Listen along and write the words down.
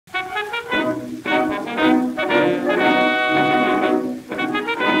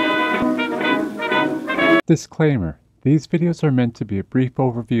Disclaimer: these videos are meant to be a brief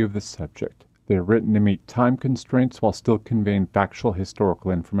overview of the subject. They are written to meet time constraints while still conveying factual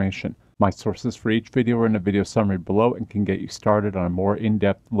historical information. My sources for each video are in the video summary below and can get you started on a more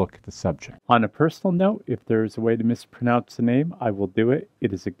in-depth look at the subject. On a personal note, if there is a way to mispronounce the name, I will do it.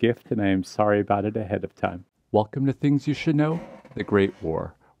 It is a gift and I am sorry about it ahead of time. Welcome to Things You Should Know, the Great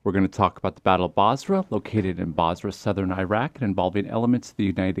War. We're going to talk about the Battle of Basra, located in Basra, southern Iraq, and involving elements of the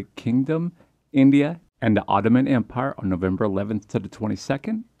United Kingdom, India, and the Ottoman Empire on November 11th to the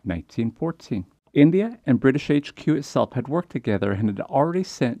 22nd, 1914. India and British HQ itself had worked together and had already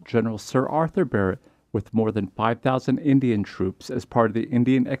sent General Sir Arthur Barrett with more than 5,000 Indian troops as part of the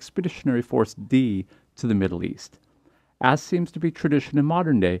Indian Expeditionary Force D to the Middle East. As seems to be tradition in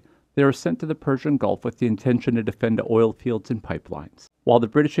modern day, they were sent to the Persian Gulf with the intention to defend the oil fields and pipelines. While the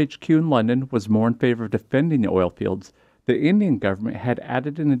British HQ in London was more in favor of defending the oil fields, the Indian government had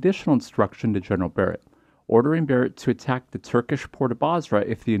added an additional instruction to General Barrett, ordering Barrett to attack the Turkish port of Basra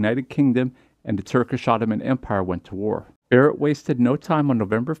if the United Kingdom and the Turkish Ottoman Empire went to war. Barrett wasted no time on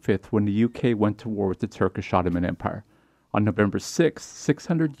November 5th when the UK went to war with the Turkish Ottoman Empire. On November 6th,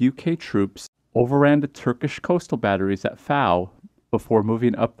 600 UK troops overran the Turkish coastal batteries at Fao before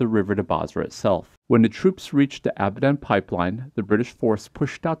moving up the river to Basra itself. When the troops reached the Abadan pipeline, the British force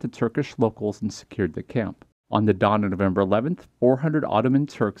pushed out the Turkish locals and secured the camp. On the dawn of November 11th, 400 Ottoman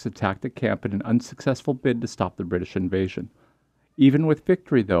Turks attacked the camp in an unsuccessful bid to stop the British invasion. Even with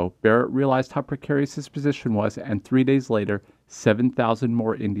victory, though, Barrett realized how precarious his position was, and 3 days later, 7,000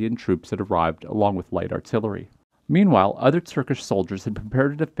 more Indian troops had arrived, along with light artillery. Meanwhile, other Turkish soldiers had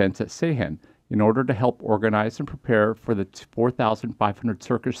prepared a defense at Seyhan in order to help organize and prepare for the 4,500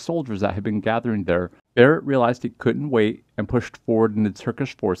 Turkish soldiers that had been gathering there. Barrett realized he couldn't wait and pushed forward into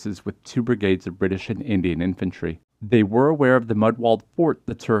Turkish forces with 2 brigades of British and Indian infantry. They were aware of the mud-walled fort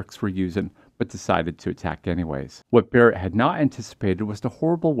the Turks were using, but decided to attack anyways. What Barrett had not anticipated was the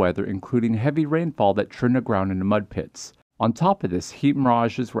horrible weather, including heavy rainfall that churned the ground into mud pits. On top of this, heat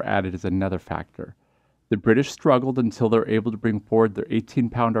mirages were added as another factor. The British struggled until they were able to bring forward their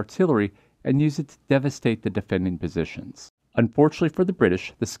 18-pound artillery and use it to devastate the defending positions. Unfortunately for the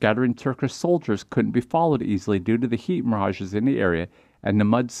British, the scattering Turkish soldiers couldn't be followed easily due to the heat mirages in the area, and the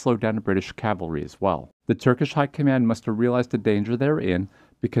mud slowed down the British cavalry as well. The Turkish High Command must have realized the danger they were in,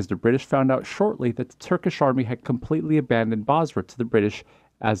 because the British found out shortly that the Turkish army had completely abandoned Basra to the British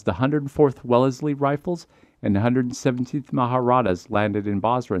as the 104th Wellesley Rifles and the 117th Maharatas landed in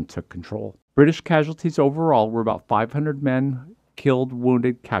Basra and took control. British casualties overall were about 500 men killed,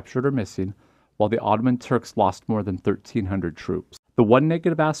 wounded, captured, or missing, while the Ottoman Turks lost more than 1,300 troops. The one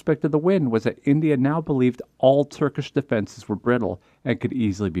negative aspect of the win was that India now believed all Turkish defenses were brittle and could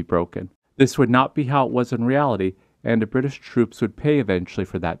easily be broken. This would not be how it was in reality, and the British troops would pay eventually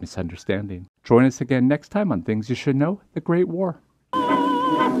for that misunderstanding. Join us again next time on Things You Should Know, the Great War.